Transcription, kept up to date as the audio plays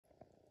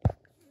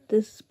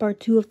This is part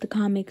 2 of the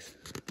comics.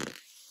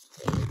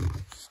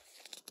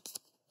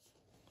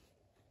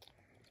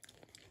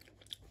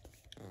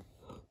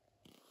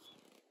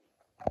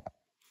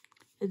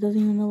 It doesn't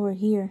even know we're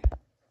here.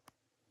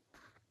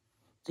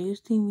 Do you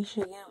think we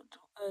should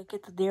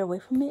get the deer away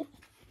from it?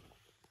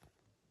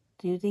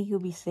 Do you think it'll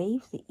be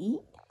safe to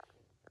eat?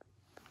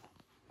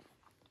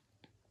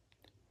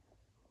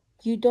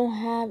 You don't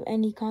have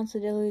any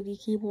responsibility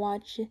to keep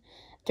watching.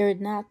 They're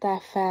not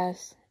that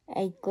fast.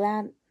 I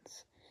glance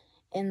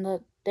in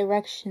the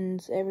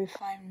directions every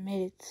 5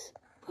 minutes.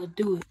 But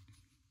do it.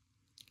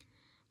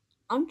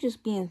 I'm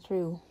just being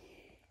through.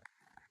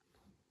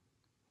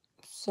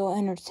 So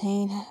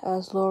entertain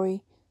us,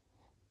 Lori.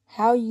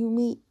 How you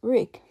meet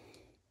Rick?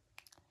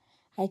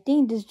 I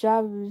think this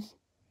job is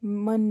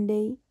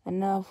Monday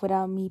enough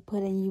without me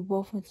putting you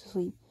both to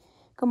sleep.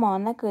 Come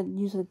on, I could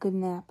use a good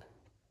nap.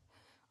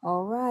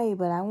 Alright,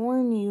 but I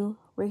warn you,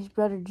 Rick's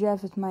brother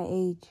Jeff is my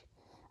age.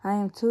 I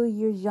am 2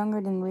 years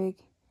younger than Rick.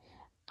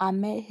 I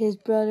met his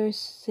brother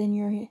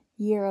senior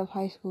year of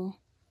high school.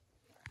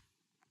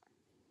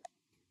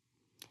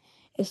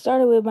 It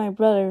started with my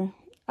brother.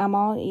 I'm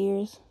all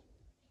ears.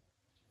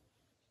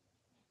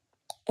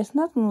 It's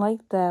nothing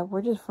like that.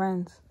 We're just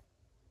friends.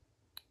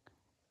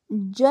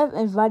 Jeff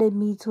invited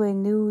me to a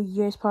New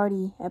Year's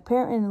party.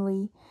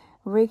 Apparently,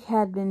 Rick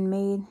had been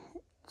made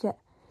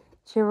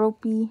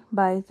Cherokee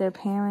by their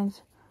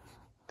parents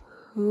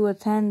who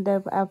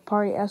attended a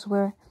party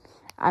elsewhere.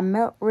 I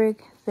met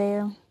Rick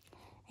there,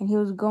 and he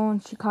was going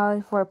to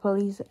college for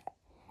police.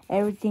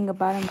 Everything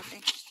about him was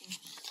interesting.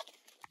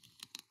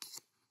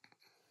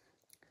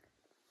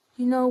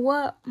 You know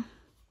what?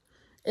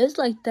 It's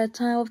like that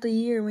time of the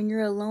year when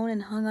you're alone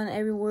and hung on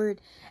every word.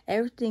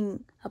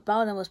 Everything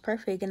about him was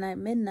perfect, and at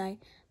midnight,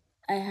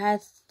 I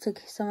had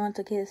someone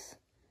to kiss.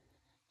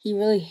 He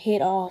really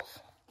hit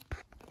off.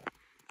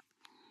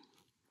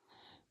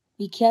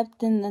 We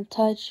kept in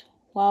touch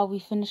while we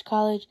finished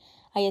college.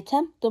 I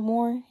attempted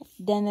more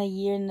than a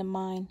year in the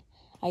mine.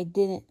 I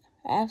didn't.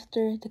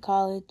 After the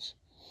college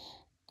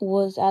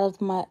was out of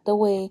the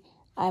way,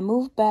 I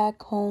moved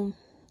back home.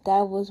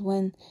 That was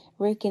when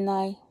Rick and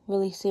I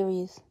really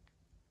serious.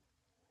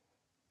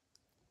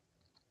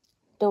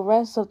 The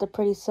rest of the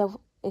pretty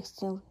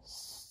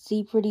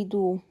pretty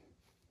duel.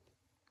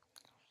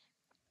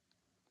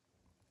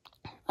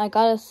 I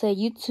gotta say,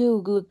 you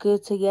two look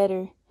good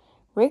together.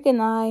 Rick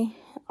and I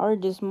are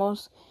just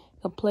most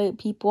complete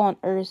people on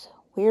earth.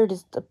 We're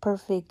just the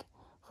perfect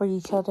for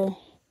each other.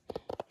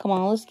 Come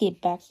on, let's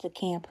get back to the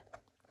camp.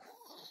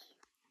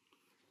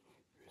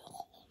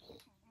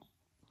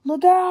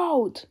 Look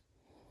out!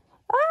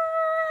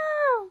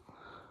 Ah!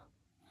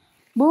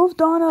 Move,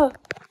 Donna!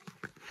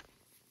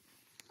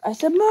 I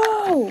said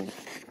move!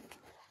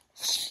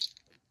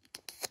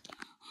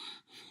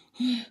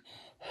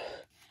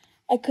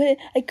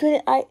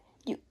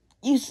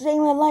 You saved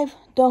my life.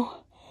 Don't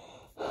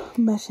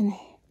mess with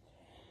me.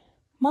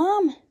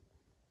 Mom!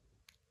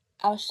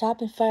 I was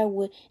chopping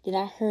firewood, then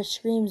I heard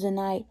screams and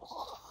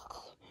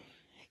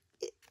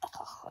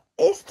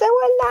it's still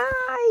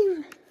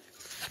alive!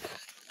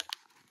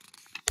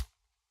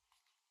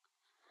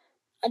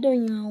 I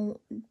don't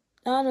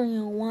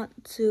even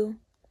want to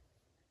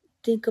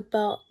think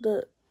about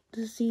the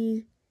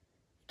disease.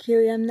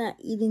 Carrie, I'm not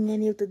eating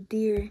any of the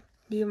deer.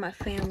 They're my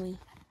family.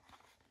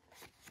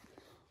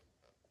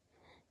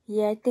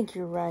 Yeah, I think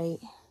you're right.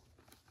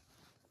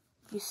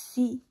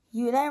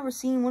 You ever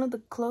seen one of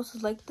the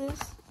closest like this?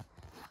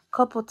 A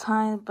couple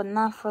times, but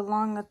not for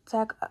long.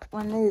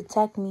 When they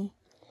attack me.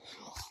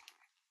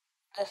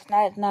 That's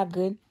not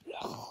good.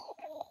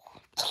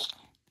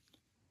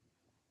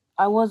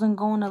 I was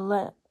going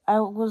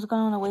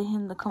to wait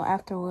him to come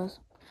afterwards.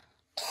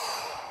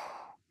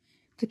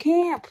 To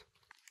camp.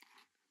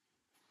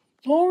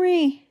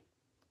 Lori,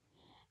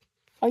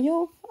 are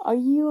you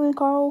and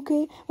Carl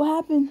okay? What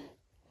happened?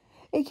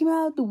 It came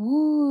out of the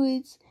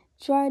woods,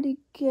 tried to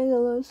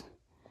kill us.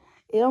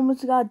 It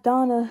almost got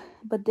Donna,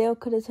 but Dale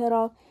cut his head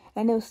off,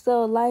 and it was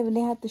still alive, and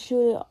they had to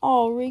shoot it.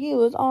 Oh, Rick, it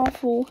was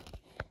awful.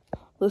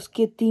 Let's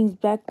get things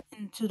back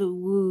into the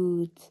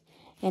woods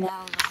and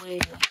out of the way.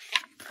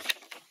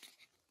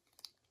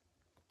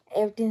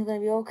 Everything's gonna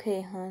be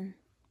okay, hon.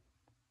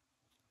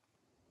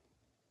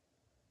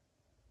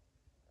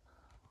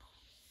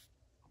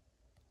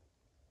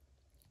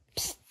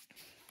 Psst.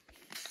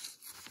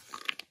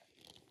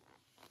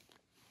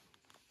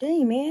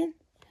 Dang, man.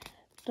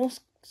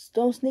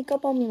 Don't sneak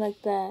up on me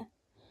like that.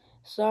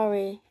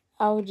 Sorry,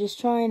 I was just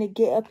trying to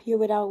get up here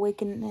without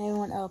waking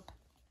anyone up.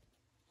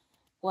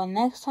 Well,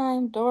 next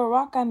time, throw a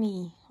rock at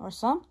me or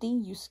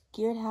something. You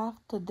scared half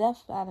to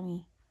death out of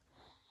me.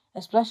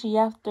 Especially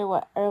after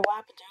what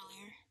happened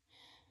earlier.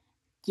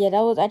 Yeah,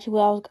 that was actually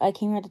what I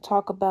came here to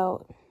talk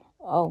about.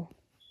 Oh.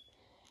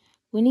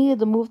 We needed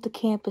to move to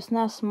camp. It's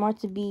not smart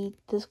to be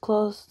this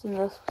close in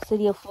the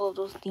city full of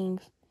those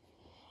things.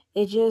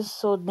 It's just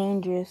so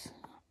dangerous.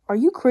 Are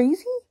you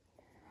crazy?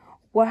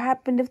 What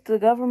happened if the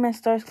government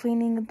starts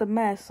cleaning the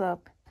mess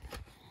up?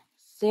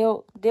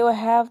 They'll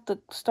have to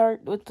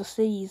start with the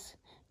cities.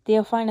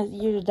 They'll find us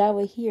easier that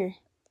way here.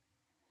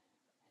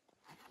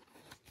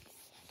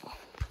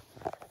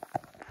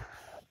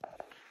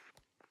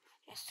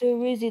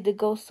 too easy to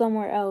go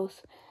somewhere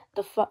else.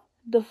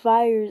 The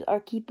fires are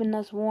keeping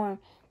us warm.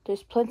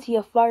 There's plenty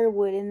of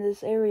firewood in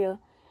this area.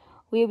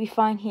 We'll be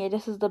fine here.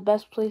 This is the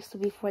best place to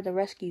be for the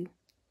rescue.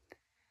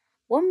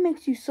 What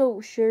makes you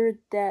so sure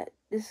that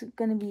this is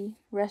gonna be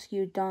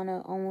rescued?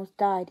 Donna almost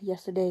died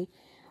yesterday.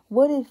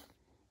 What if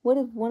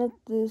one of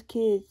these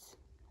kids,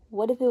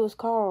 what if it was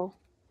Carl?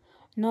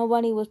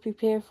 Nobody was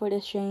prepared for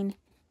this, Shane.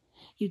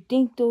 You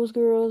think those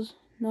girls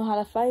know how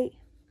to fight?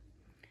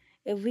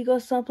 If we go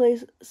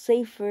someplace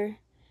safer,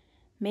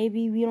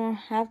 maybe we don't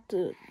have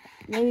to,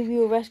 maybe we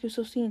will rescue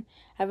so soon.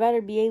 I'd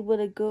rather be able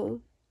to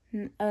go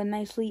a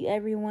night sleep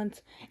every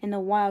once in a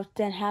while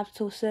than have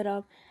to sit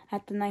up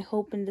at the night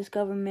hoping this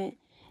government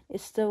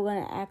is still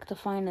gonna act to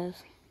find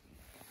us.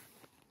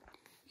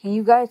 Can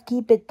you guys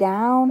keep it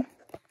down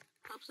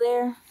up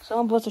there?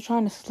 Some of us are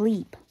trying to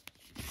sleep.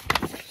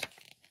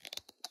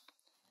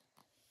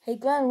 Hey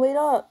Glenn, wait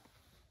up.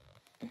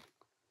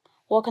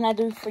 What can I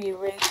do for you,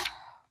 Rick?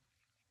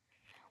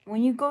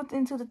 When you go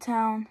into the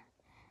town,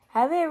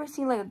 have you ever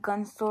seen like a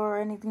gun store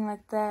or anything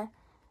like that?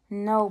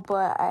 No,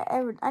 but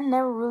I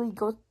never really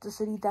go to the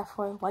city that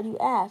far. Why do you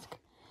ask?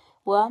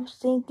 Well, I'm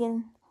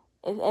thinking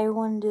if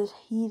everyone just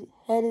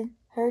headed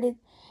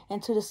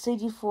into the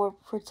city for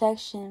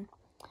protection,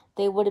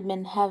 they would have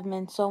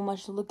been so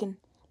much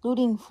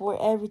looting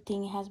for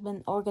everything has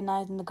been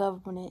organized in the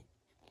government.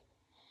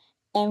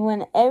 And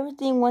when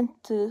everything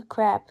went to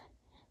crap,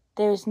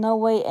 there is no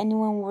way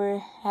anyone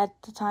would had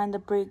the time to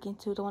break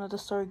into one of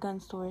the gun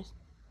stores.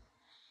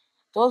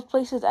 Those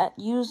places are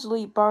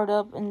usually barred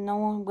up and no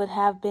one would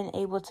have been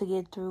able to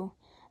get through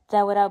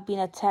that without being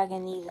attacked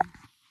and eaten.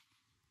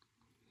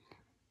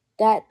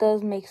 That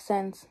does make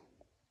sense.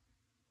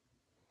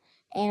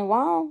 And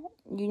while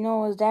you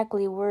know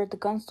exactly where the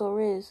gun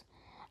store is,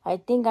 I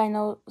think I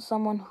know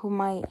someone who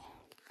might.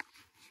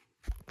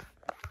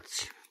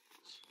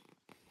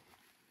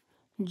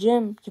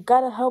 Jim, you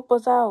gotta help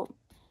us out.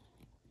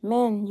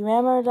 Man, you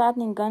remember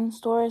that gun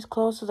stores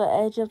close to the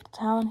edge of the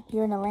town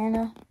here in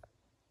Atlanta?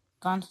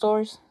 Gun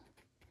stores?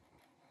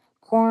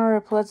 Corner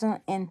of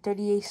Pleasant and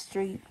 38th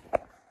Street.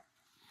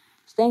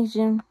 Thanks,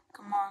 Jim.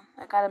 Come on,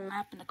 I got a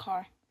map in the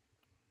car.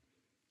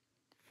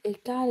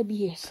 It gotta be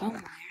here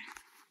somewhere.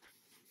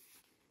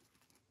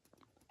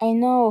 I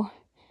know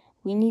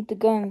we need the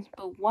guns,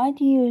 but why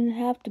do you even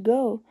have to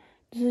go?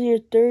 This is your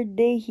third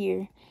day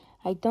here.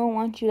 I don't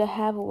want you to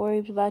have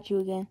worries about you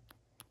again.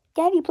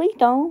 Daddy, please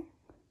don't.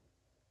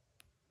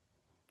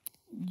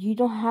 You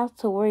don't have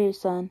to worry,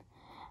 son.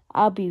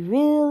 I'll be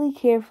really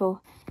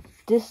careful.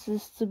 This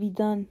is to be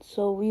done,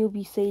 so we'll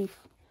be safe.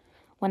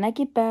 When I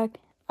get back,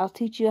 I'll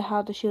teach you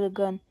how to shoot a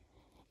gun.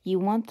 You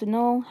want to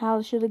know how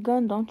to shoot a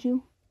gun, don't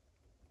you?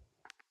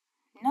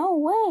 No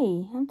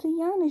way. I'm too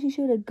young to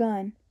shoot a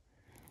gun.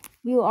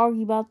 We'll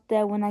argue about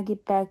that when I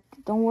get back.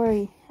 Don't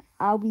worry.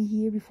 I'll be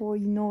here before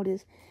you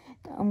notice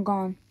I'm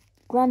gone.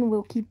 Glenn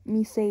will keep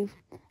me safe.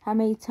 How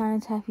many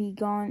times have he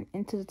gone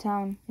into the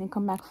town and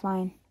come back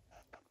fine?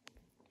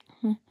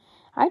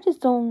 I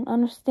just don't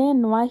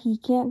understand why he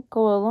can't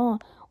go alone.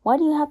 Why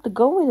do you have to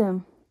go with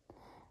him?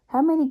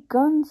 How many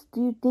guns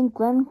do you think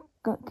Glenn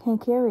can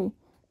carry?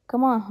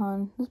 Come on,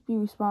 hon. Let's be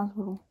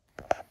responsible.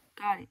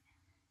 Got it.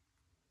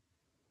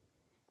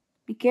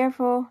 Be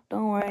careful.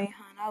 Don't worry,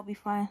 hon. I'll be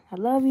fine. I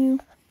love you.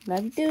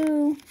 Love you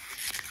too.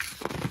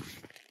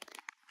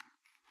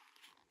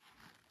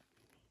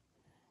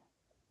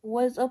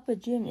 What's up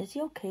with Jim? Is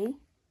he okay?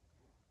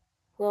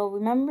 Well,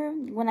 remember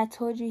when I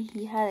told you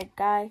he had a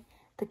guy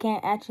that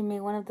can't actually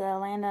make one of the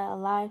Atlanta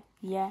alive?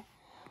 Yeah.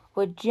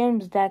 Well,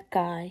 Jim's that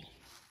guy.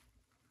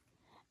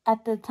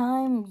 At the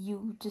time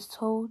you just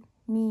told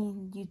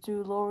me you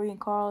threw Lori and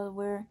Carl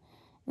were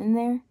in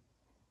there,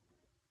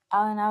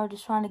 and I was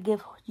just trying to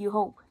give you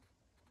hope.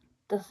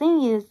 The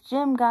thing is,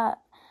 Jim got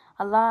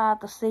a lot out of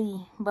the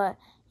city, but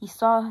he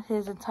saw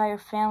his entire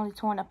family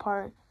torn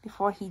apart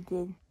before he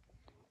did.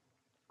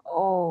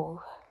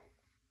 Oh.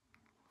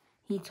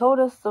 He told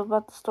us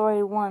about the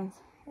story once.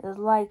 It's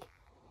like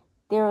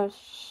they were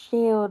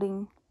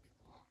shielding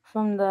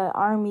from the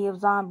army of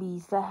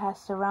zombies that has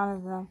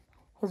surrounded them.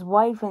 His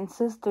wife and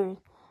sister's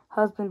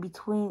husband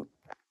between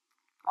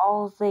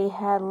all they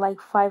had like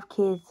 5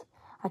 kids.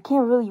 I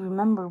can't really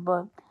remember,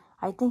 but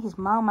I think his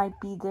mom might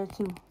be there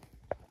too.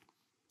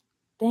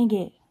 Dang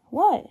it.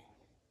 What?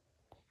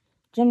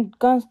 Jim's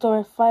gun store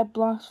is 5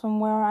 blocks from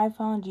where I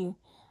found you.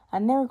 I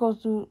never go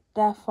through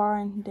that far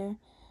in there.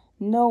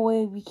 No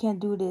way we can't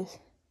do this.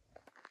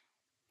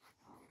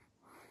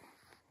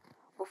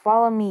 Well,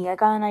 follow me. I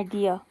got an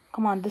idea.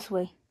 Come on, this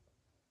way.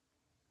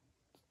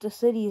 The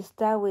city is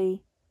that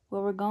way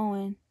where we're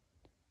going.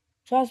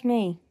 Trust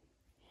me.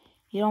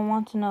 You don't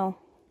want to know.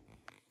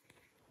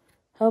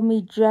 Help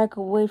me drag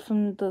away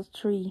from the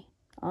tree.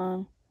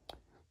 What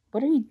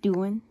are you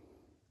doing?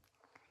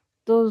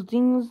 Those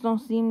things don't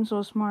seem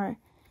so smart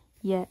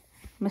yet.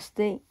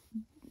 Mistake.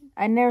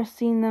 I never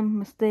seen them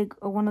mistake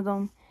one of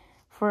them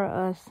for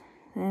us.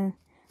 And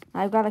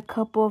I've got a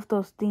couple of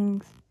those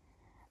things.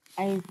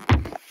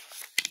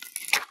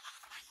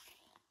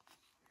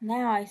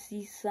 Now I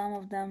see some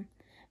of them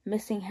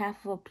missing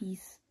half of a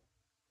piece.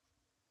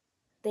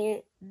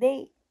 They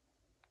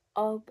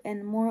up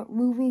and more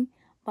moving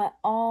by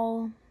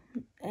all,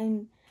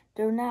 and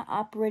they're not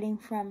operating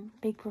from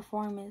big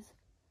performance.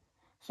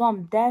 So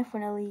I'm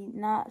definitely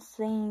not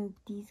saying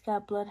these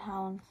got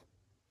bloodhounds.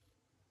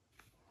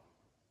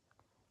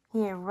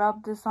 Here,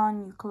 rub this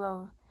on your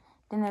clothes.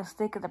 Then it'll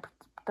stick in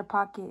the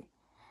pocket.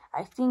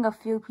 I think a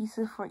few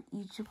pieces for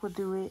each will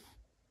do it.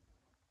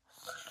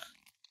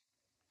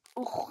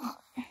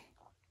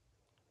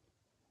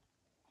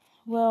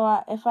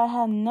 Well, if I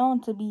had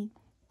known to be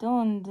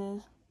doing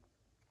this,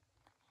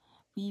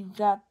 we've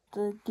got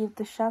to give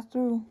the shot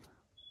through.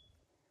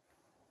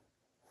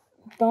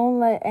 Don't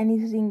let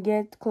anything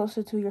get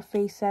closer to your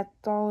face.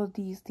 All of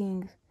these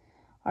things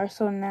are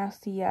so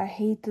nasty. I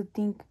hate to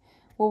think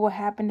what will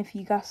happen if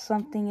you got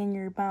something in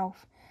your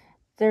mouth.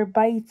 Their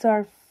bites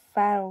are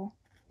fatal,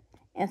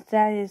 and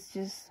that is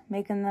just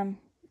making them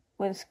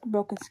with a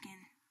broken skin.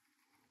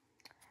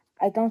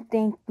 I don't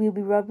think we'll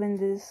be rubbing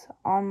this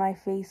on my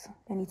face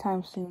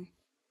anytime soon.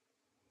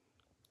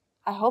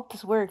 I hope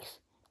this works.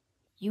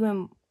 You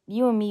and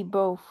me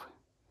both.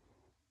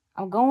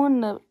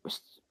 I'ma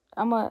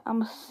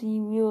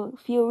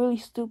feel really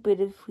stupid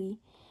if we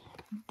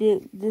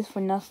did this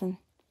for nothing.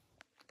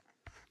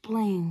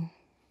 Blame.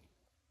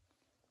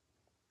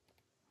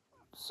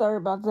 Sorry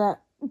about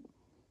that.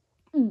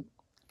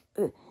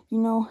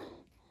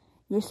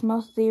 Your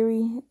smell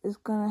theory is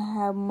gonna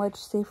have much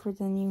safer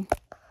than you.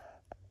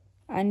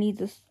 I need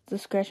to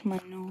scratch my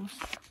nose.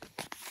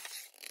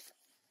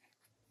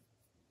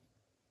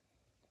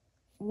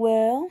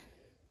 Well,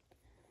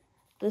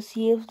 let's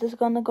see if this is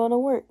gonna go to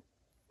work.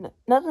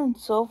 Nothing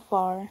so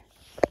far.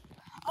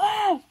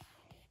 Ah!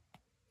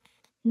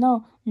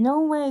 No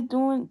way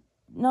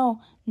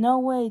no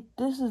way.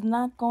 This is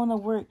not gonna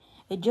work.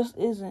 It just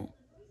isn't.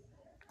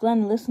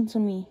 Glenn, listen to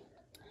me.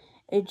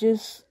 It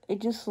just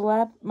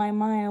slapped my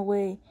mind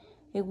away.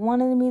 It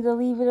wanted me to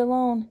leave it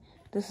alone.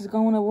 This is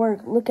going to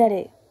work. Look at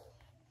it.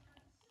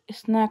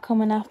 It's not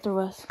coming after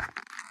us.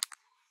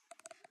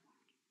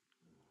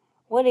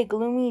 What a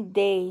gloomy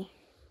day.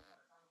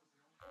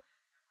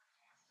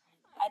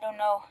 I don't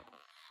know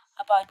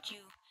about you,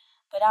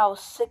 but I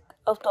was sick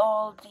of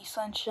all the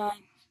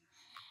sunshine.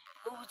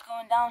 What was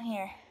going down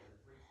here?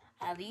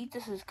 At least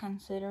this is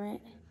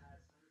considerate.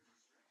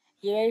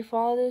 You ready for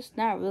all this?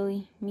 Not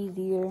really. Me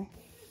either.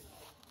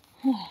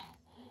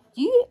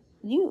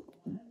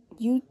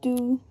 You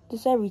do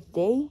this every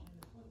day?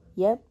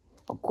 Yep.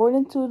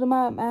 According to the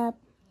map,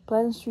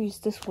 Pleasant Street's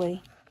this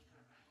way.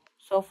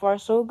 So far,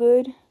 so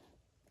good.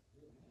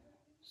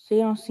 They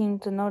don't seem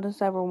to notice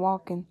that we're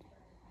walking.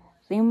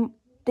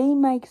 They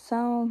might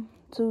sound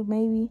to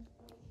maybe.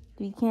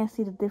 We can't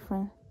see the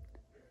difference.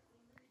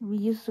 We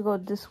used to go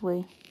this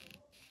way.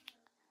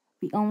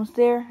 We almost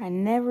there. I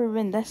never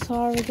been that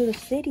far into the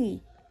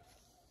city.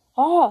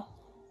 Oh,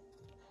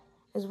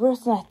 it's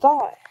worse than I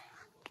thought.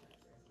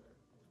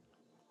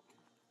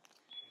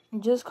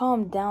 Just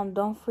calm down.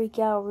 Don't freak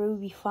out. We'll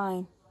be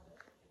fine.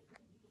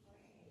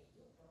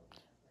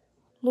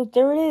 Look,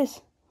 there it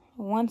is.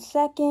 1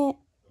 second.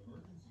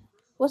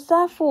 What's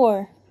that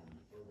for?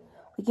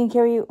 We can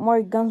carry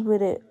more guns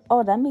with it.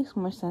 Oh, that makes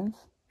more sense.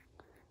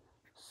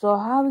 So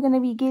how are we gonna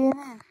be getting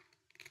in?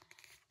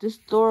 This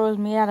door was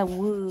made out of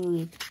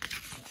wood.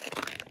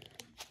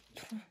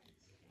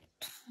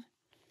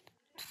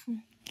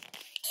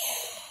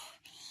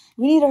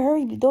 We need to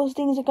hurry. Those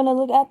things are gonna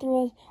look after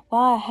us.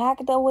 While I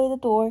hacked away the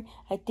door,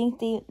 I think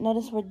they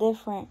noticed we're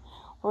different.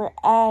 We're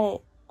at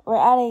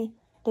a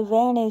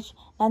advantage,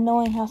 not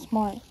knowing how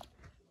smart.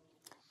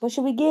 What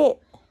should we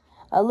get?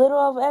 A little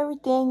of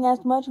everything,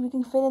 as much we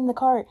can fit in the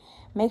cart.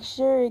 Make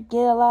sure to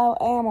get a lot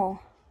of ammo.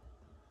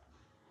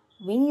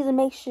 We need to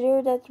make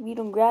sure that we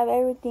don't grab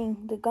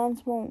everything the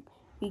guns won't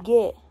we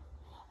get.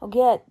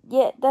 Okay,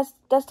 yeah, that's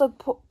a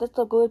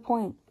good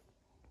point.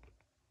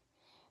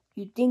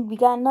 You think we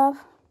got enough?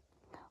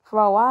 For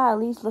a while, at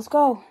least. Let's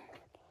go.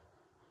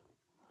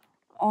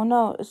 Oh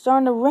no, it's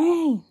starting to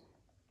rain.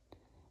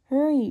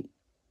 Hurry.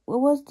 What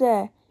was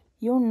that?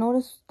 You don't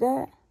notice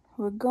that?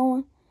 We're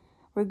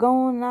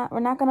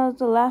not gonna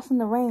last in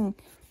the rain.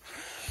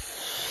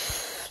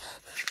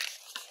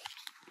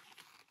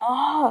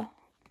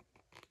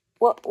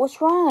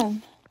 What's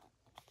wrong?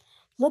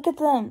 Look at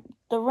them.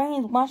 The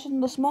rain's washing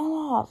the smell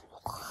off.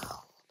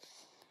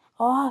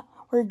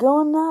 We're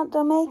going not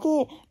to make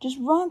it. Just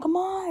run, come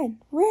on,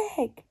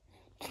 Rick.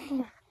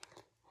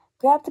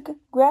 Grab the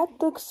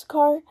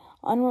cart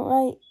on the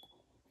right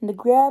and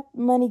grab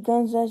many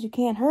guns as you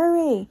can.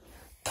 Hurry!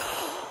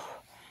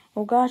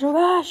 Oh gosh!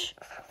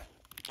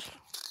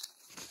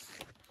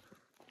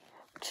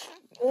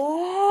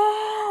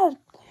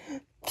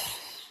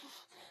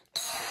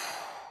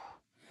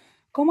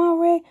 Come on,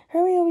 Rick!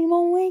 Hurry up! We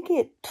won't make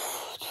it.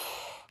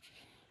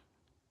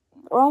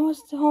 We're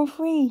almost home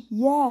free.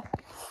 Yeah.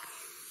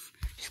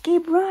 Just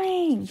keep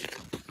running.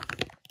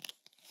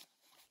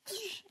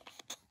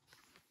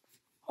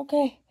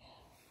 Okay.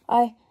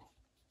 I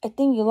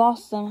think you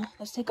lost them.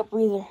 Let's take a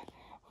breather.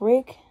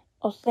 Rick?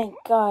 Oh, thank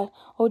God.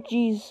 Oh,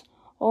 jeez.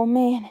 Oh,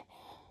 man.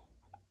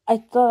 I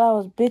thought I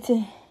was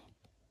bitten.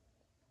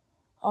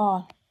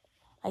 Oh,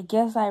 I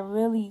guess I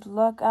really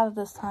lucked out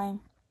this time.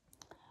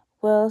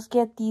 Well, let's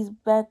get these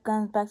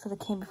guns back to the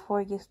camp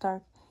before it gets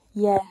dark.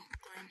 Yeah.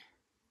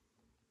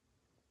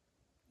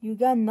 You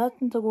got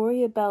nothing to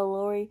worry about,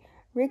 Lori.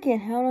 Rick can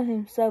handle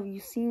himself.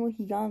 You seen what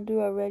he gone through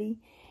already,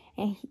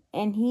 and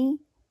he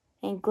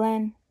and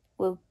Glenn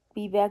will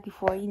be back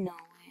before you know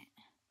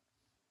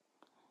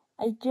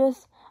it.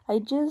 I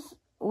just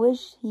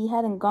wish he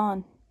hadn't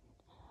gone.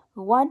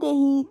 Why did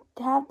he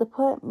have to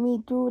put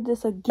me through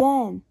this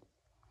again?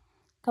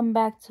 Come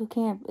back to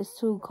camp. It's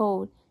too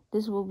cold.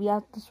 This will be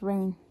out this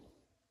rain.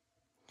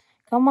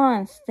 Come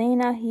on,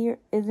 staying out here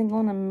isn't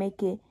gonna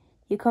make it.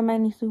 You come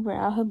any super.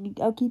 I'll help you.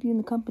 I'll keep you in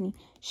the company.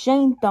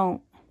 Shane,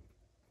 don't.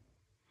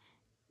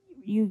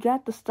 You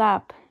got to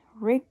stop.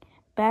 Rick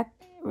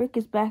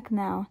is back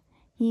now.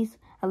 He's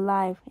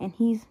alive, and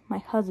he's my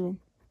husband.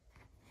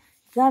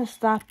 You gotta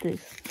stop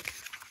this.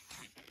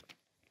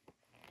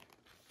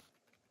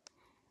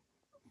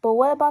 But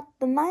what about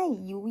the night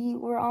we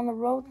were on the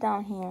road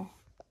down here?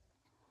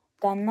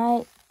 That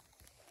night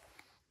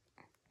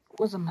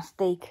was a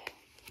mistake.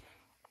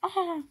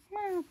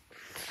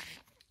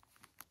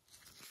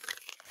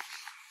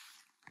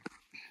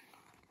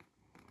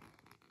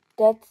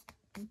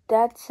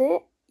 That's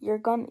it. You're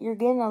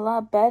getting a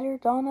lot better,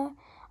 Donna.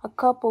 A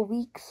couple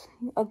weeks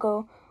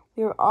ago,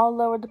 we were all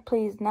over the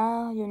place.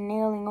 Now you're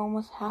nailing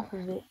almost half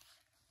of it.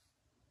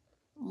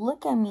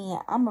 Look at me.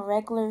 I'm a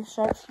regular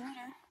sharpshooter.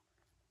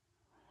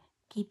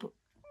 Keep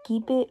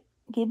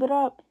it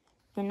up.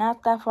 You're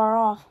not that far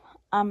off.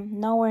 I'm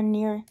nowhere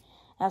near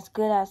as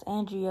good as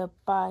Andrea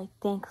by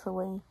thanks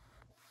away.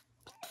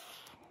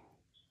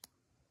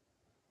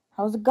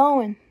 How's it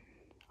going?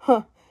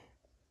 Huh.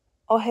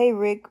 Oh, hey,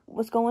 Rick.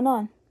 What's going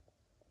on?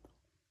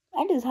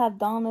 I just have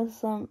Donna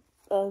some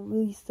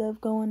really stuff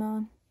going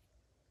on.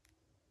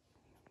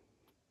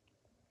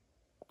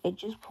 It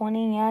just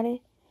pointing at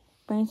it.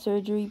 Brain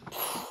surgery.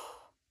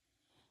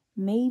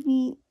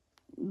 Maybe,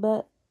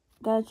 but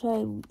gotta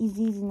try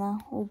easy now.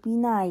 Oh, be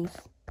nice.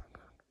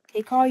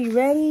 Hey, Carl, you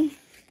ready?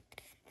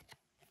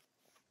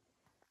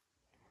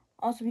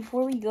 Also,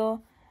 before we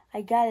go,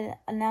 I got an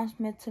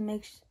announcement to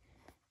make.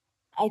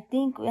 I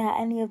think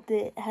any of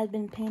the has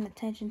been paying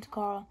attention to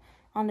Carl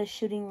on the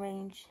shooting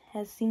range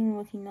has seen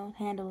what he knows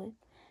handle it.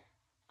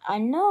 I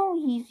know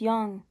he's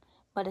young,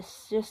 but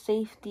it's just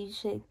safety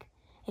check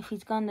if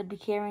he's gonna be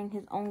carrying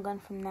his own gun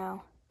from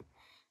now.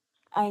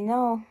 I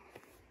know.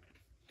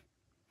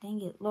 Dang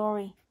it,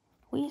 Lori.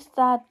 We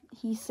thought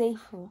he's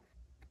safer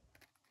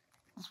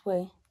this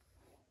way.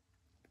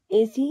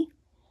 Is he?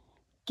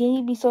 Can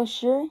you be so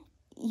sure?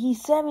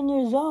 He's 7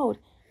 years old.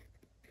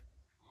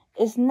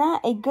 It's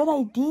not a good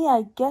idea.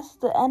 I guess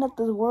the end of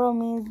the world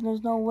means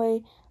there's no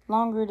way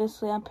longer this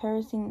way. I'm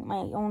perishing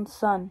my own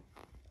son.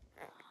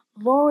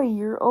 Lori,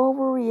 you're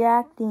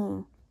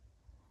overreacting.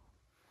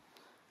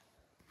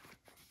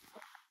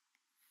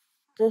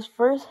 This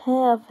first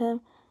hint of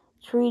him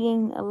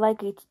treating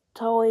like a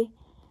toy,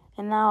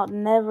 and I'll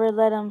never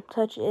let him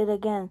touch it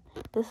again.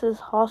 This is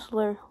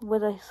Hostler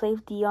with a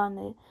safety on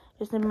it.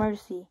 Just an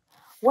emergency.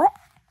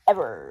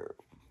 Whatever.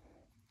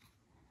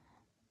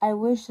 I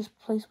wish this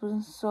place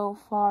wasn't so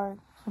far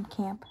from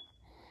camp.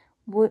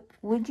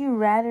 Would you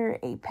rather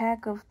a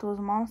pack of those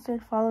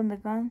monsters following the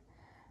gun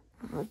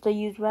they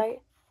use,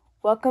 right?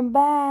 Welcome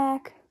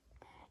back.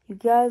 You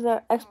guys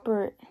are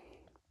expert.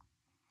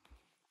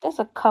 There's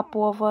a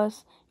couple of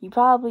us. You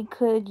probably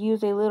could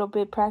use a little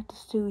bit of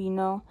practice too, you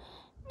know.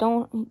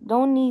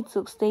 Don't need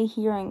to stay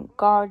here and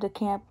guard the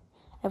camp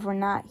if we're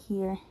not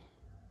here.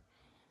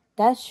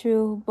 That's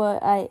true,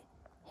 but I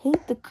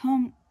hate to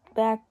come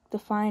back to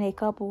find a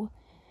couple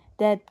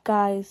dead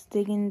guys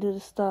digging into the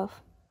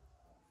stuff.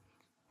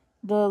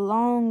 The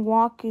long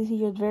walk is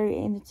here very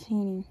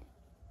entertaining.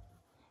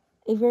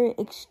 A very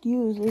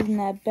excuse isn't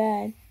that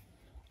bad.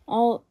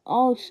 All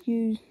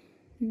excuse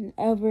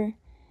ever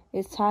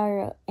is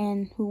tired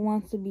and who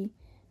wants to be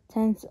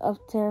tense of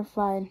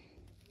terrified.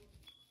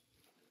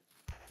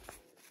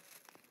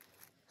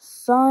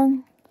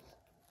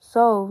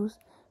 Souls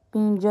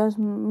being just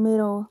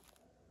middle,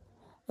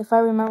 if I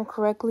remember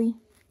correctly.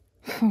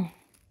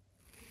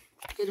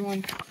 Good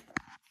one.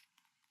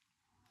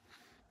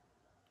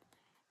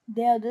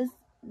 Yeah,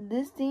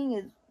 this thing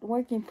is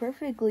working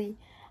perfectly.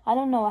 I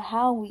don't know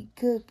how we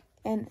cook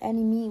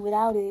any meat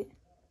without it.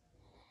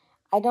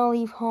 I don't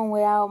leave home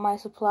without my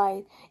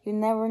supplies. You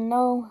never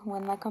know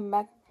when I come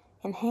back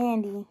in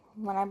handy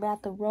when I'm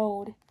at the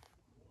road.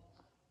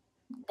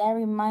 That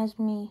reminds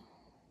me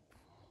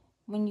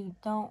when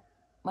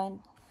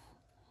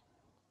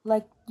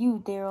like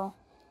you, Daryl.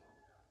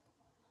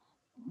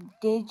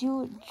 Did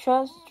you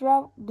just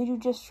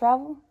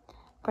travel?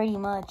 Pretty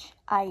much.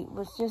 I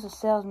was just a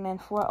salesman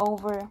for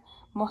over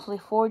mostly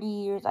 40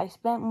 years. I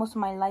spent most of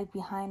my life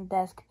behind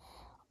desk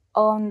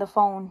on the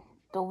phone.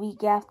 The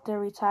week after I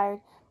retired,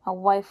 my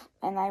wife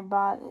and I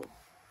brought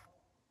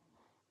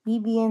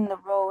BB in the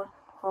road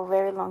for a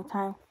very long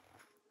time.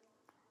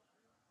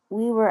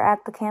 We were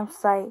at the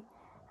campsite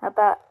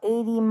about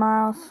 80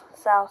 miles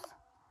south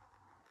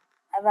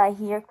As I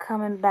hear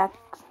coming back,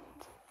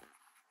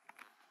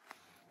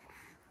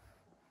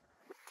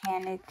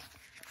 panic.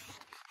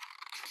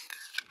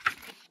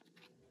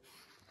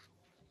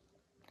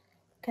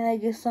 Can I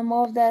get some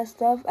more of that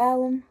stuff,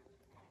 Alan?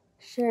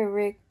 Sure,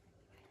 Rick.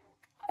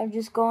 I'm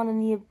just going to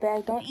need a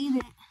bag. Don't eat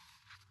it.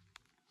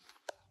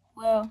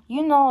 Well,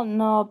 you don't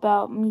know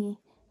about me.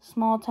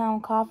 Small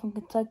town cop from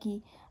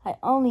Kentucky. I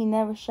only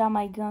never shot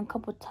my gun a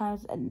couple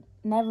times and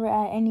never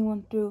at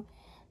anyone through.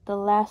 The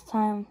last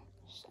time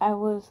I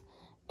was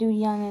too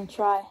young to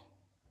try.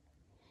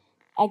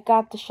 I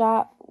got the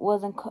shot,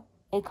 was in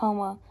a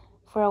coma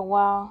for a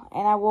while,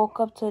 and I woke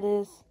up to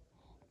this.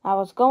 I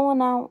was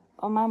going out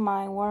of my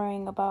mind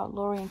worrying about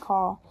Lori and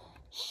Carl.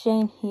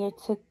 Shane here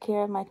took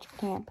care of my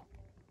camp.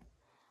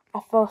 I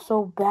felt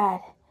so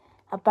bad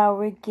about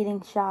Rick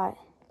getting shot.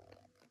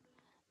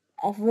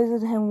 I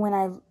visited him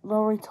when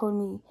Lori told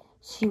me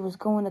she was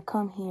going to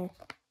come here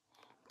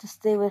to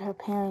stay with her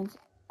parents.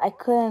 I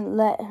couldn't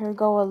let her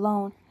go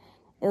alone.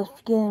 It was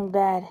getting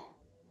bad.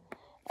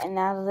 And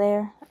out of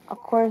there, of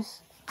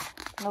course,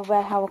 no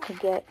bad how it could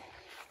get.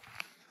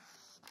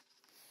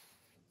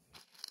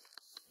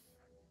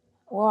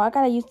 Well, I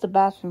gotta use the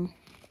bathroom.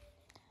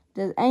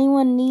 Does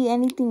anyone need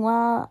anything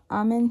while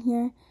I'm in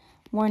here?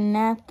 More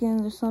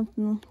napkins or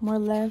something? More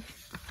left?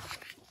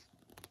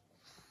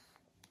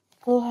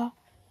 Ah!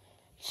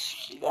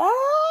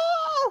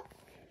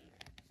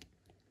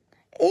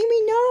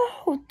 Amy,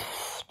 no!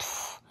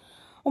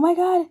 Oh my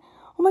god!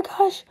 Oh my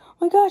gosh! Oh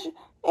my gosh! Amy,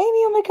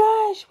 oh my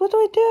gosh! What do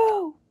I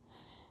do?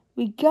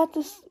 We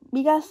gotta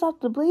stop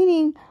the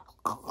bleeding.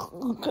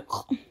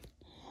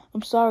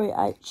 I'm sorry,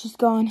 she's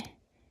gone.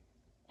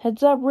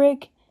 Heads up,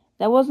 Rick.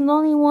 That wasn't the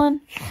only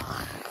one.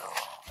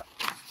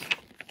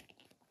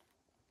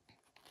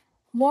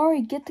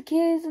 Lori, get the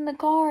kids in the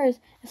cars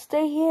and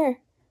stay here.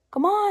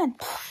 Come on.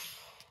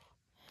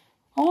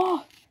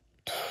 Oh.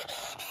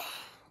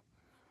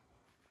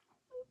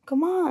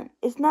 Come on.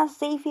 It's not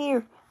safe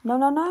here.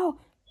 No.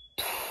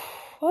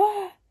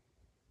 Ah.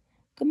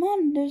 Come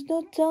on. There's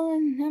no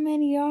telling how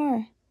many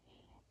are.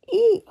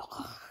 Eat.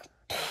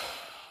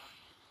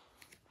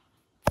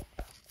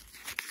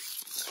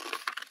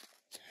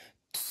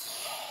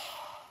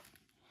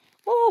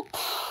 Oh.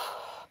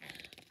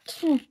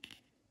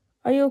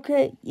 Are you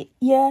okay?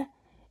 Yeah.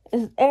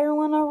 Is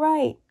everyone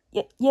alright?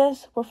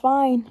 Yes, we're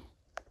fine.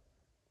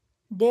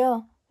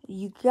 Dale,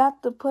 you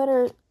got to put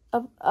her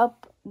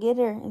get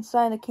her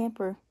inside the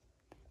camper.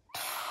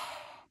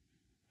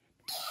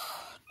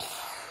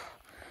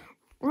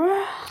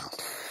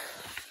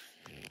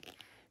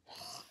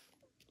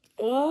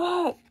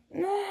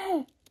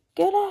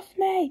 Get off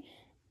me!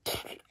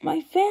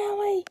 My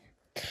family!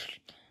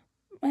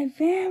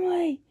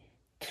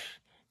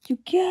 You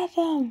get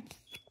them!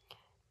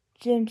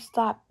 Jim,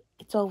 stop.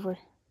 It's over.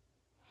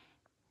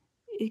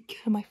 It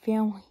killed my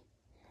family.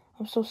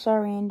 I'm so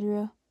sorry,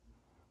 Andrea.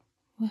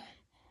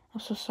 I'm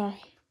so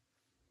sorry.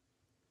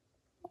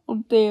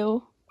 Oh,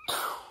 Dale.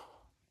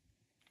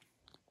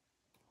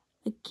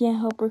 I can't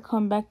help her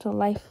come back to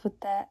life with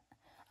that.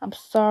 I'm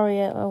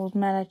sorry I was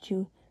mad at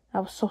you.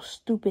 I was so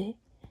stupid.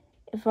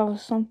 If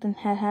something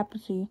had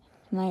happened to you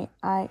tonight,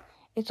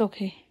 it's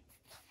okay.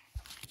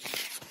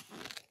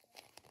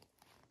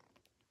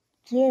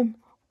 Jim,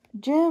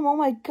 oh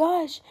my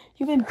gosh,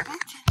 you've been bitten.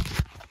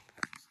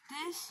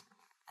 This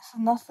is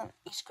nothing,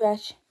 a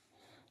scratch.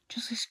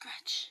 Just a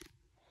scratch.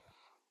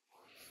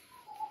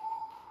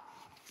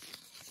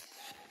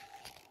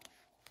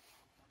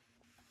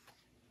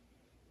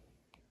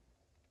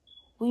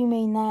 We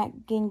may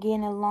not get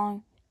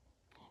along,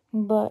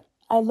 but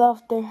I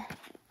loved her.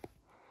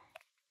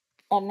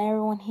 And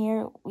everyone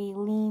here, we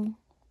lean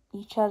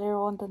each other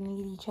on to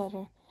need each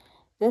other.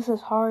 This is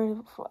hard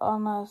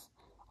on us.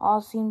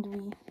 All seem to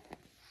be.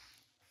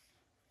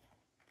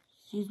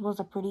 She was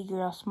a pretty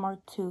girl,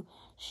 smart too.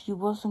 She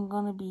wasn't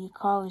gonna be in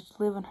college,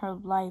 living her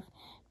life,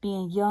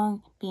 being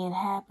young, being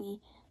happy.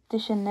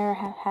 This should never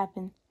have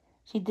happened.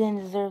 She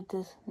didn't deserve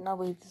this.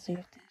 Nobody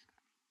deserved this.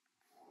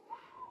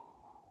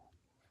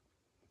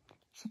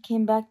 She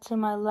came back to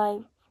my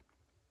life.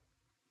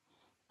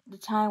 The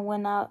time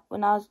when I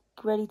was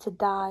ready to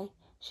die.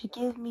 She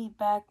gave me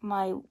back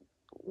my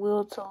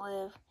will to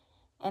live,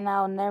 and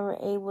I'll never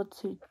able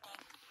to thank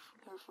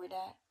her for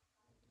that.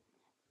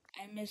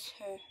 I miss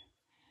her.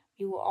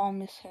 We will all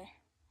miss her.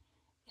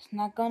 It's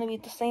not gonna be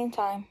at the same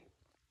time.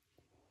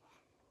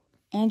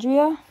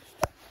 Andrea?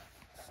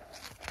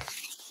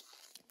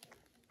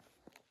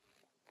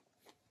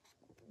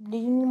 Do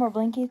you need more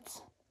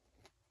blankets?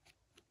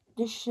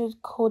 This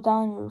should cool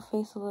down your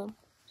face a little.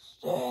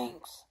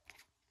 Thanks.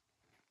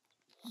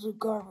 He's a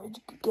garbage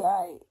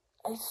guy.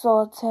 I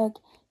saw a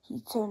tech. He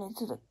turned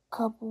into a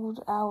couple of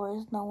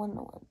hours. No one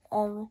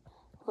ever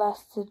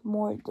lasted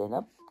more than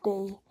a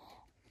day.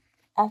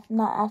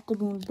 Not after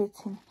being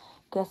bitten.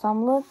 Guess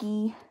I'm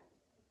lucky.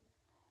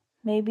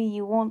 Maybe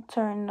you won't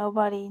turn.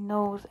 Nobody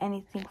knows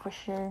anything for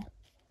sure.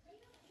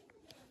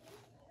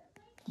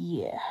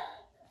 Yeah.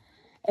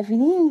 If you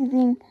need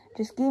anything,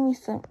 just give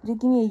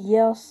me a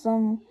yell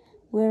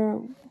somewhere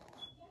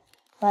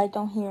I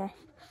don't hear.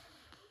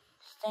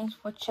 Thanks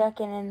for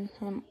checking in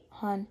him,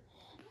 hun.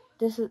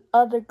 This is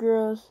other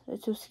girls are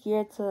too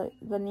scared to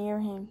go near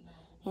him,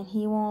 and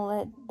he won't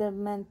let the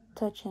men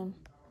touch him.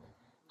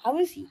 How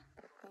is he?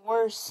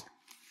 Worse.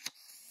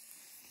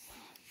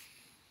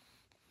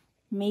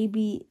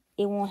 Maybe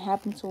it won't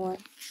happen to him.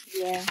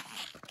 Yeah.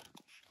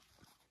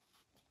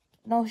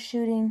 No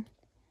shooting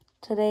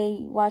today.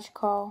 Watch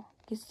call.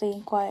 Get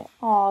staying quiet.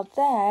 Aw,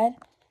 Dad.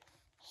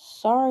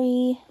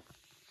 Sorry.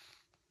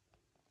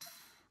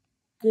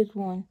 Good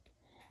one.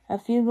 I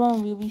feel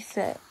one will be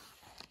set.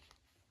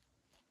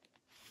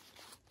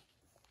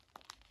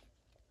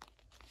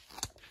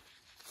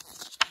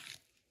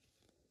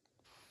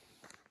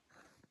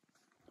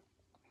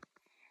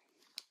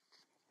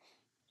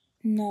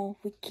 No,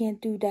 we can't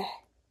do that.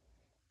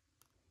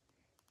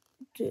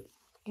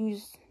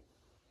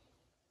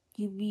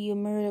 You be a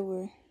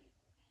murderer.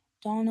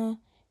 Donna,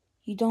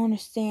 you don't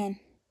understand.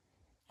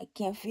 I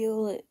can't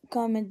feel it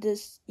coming.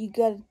 You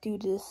gotta do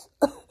this.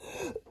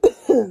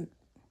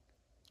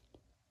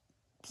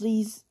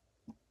 Please,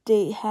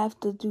 they have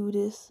to do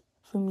this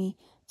for me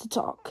to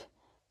talk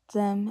to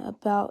them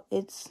about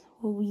it.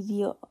 Will be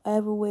the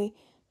ever way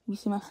we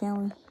see my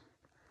family.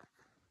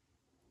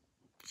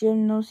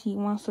 Jim knows he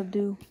wants to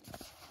do.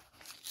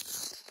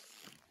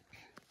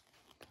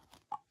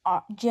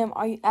 Jim,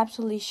 are you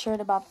absolutely sure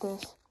about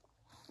this?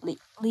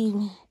 Leave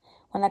me.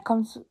 When I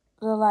come to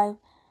life,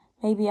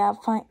 maybe I'll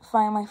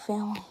find my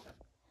family.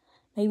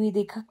 Maybe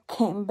they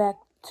came back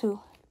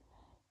too.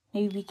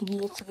 Maybe we can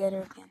be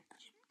together again.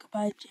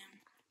 Goodbye, Jim.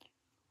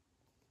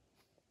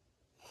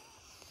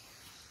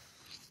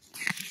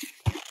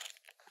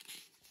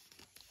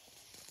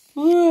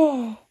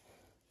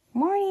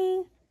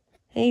 Morning.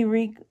 Hey,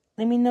 Rick.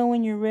 Let me know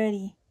when you're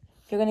ready.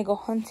 You're gonna go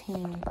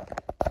hunting.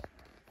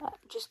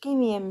 Just give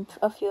me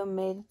a few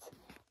minutes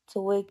to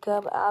wake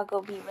up. I'll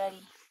go be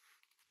ready.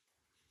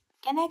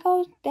 Can I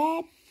go,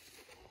 Dad?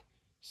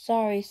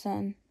 Sorry,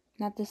 son.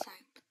 Not this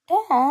time.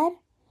 Dad?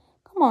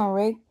 Come on,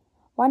 Rick.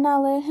 Why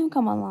not let him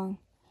come along?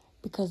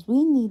 Because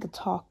we need to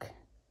talk.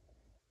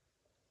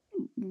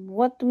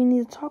 What do we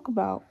need to talk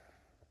about?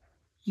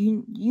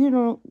 You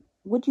don't...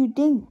 What do you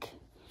think?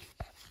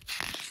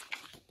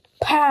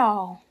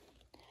 Pow!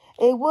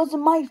 It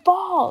wasn't my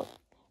fault.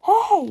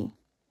 Hey!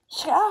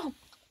 Shut up!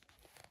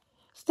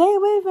 Stay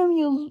away from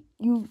you...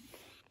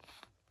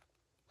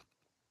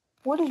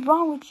 What is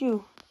wrong with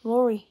you,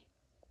 Lori?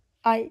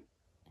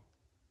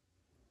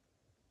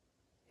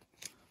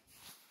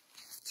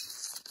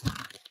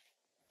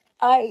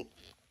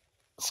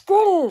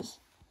 Screw this!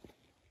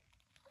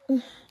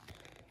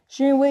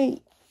 Shane,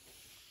 wait.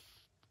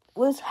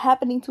 What's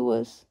happening to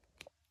us?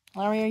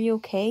 Larry, are you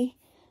okay?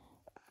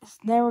 It's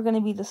never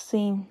gonna be the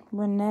same.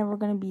 We're never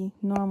gonna be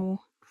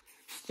normal.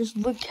 Just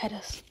look at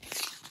us.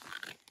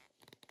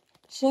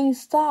 Shane,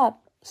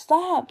 stop.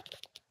 Stop.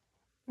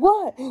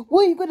 What?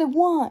 What are you gonna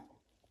want?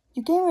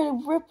 You came here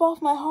to rip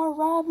off my heart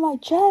right off my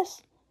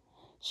chest?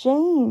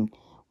 Shane,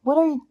 what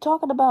are you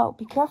talking about?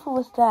 Be careful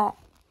with that.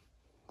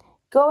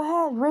 Go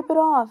ahead, rip it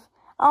off.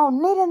 I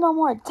don't need it no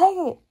more. Take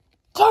it.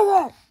 Take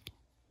it.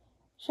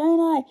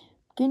 Shane,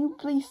 can you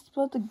please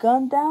put the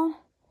gun down?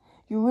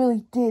 You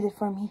really did it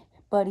for me,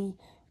 buddy.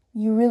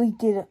 You really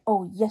did it.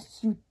 Oh, yes,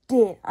 you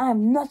did.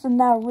 I'm nothing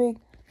now, Rick.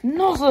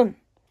 Nothing.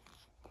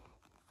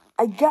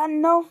 I got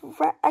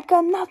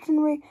nothing,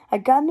 Rick. I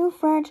got new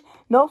friends,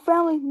 no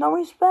family, no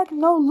respect,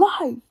 no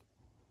life.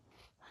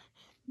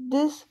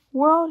 This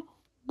world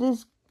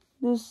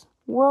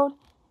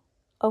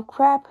of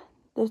crap,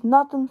 there's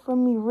nothing for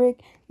me,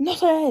 Rick.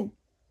 Nothing.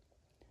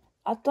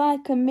 I thought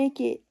I could make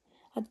it.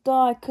 I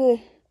thought I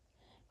could.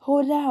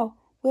 Hold out.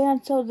 Wait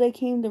until they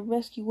came to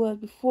rescue us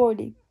before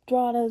they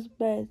brought us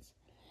beds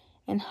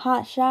and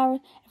hot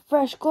showers and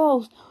fresh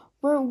clothes.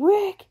 But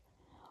Rick,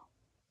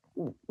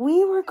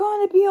 we were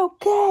going to be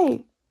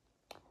okay.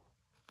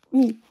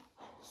 We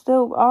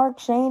still are,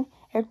 Shane.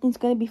 Everything's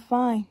going to be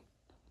fine.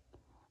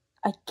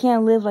 I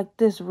can't live like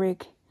this,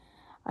 Rick.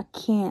 I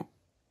can't.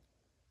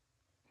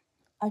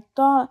 I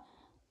thought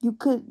you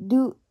could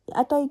do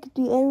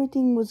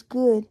everything was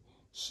good.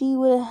 She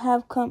would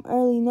have come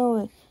early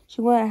knowing.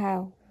 She wouldn't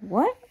have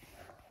what?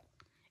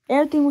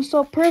 Everything was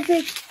so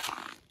perfect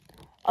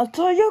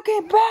until you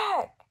get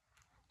back.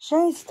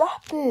 Shane,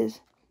 stop this.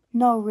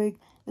 No, Rick.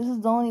 This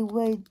is the only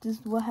way. This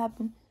is what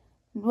happened.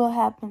 What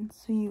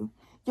happens to you?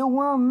 You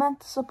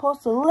weren't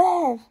supposed to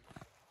live.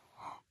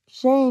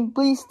 Shane,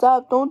 please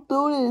stop. Don't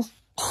do this.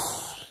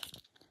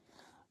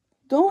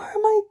 Don't hurt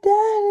my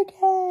dad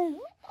again.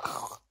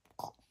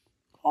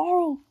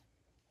 Carl.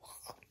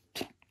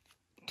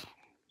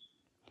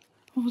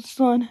 Oh,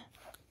 son.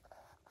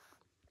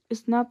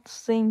 It's not the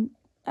same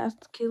as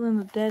killing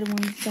the dead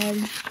one's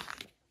daddy.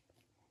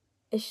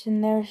 It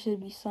never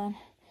should be, son.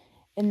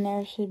 It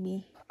never should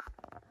be.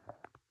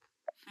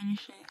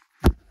 Finish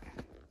it.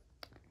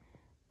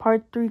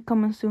 Part 3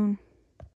 coming soon.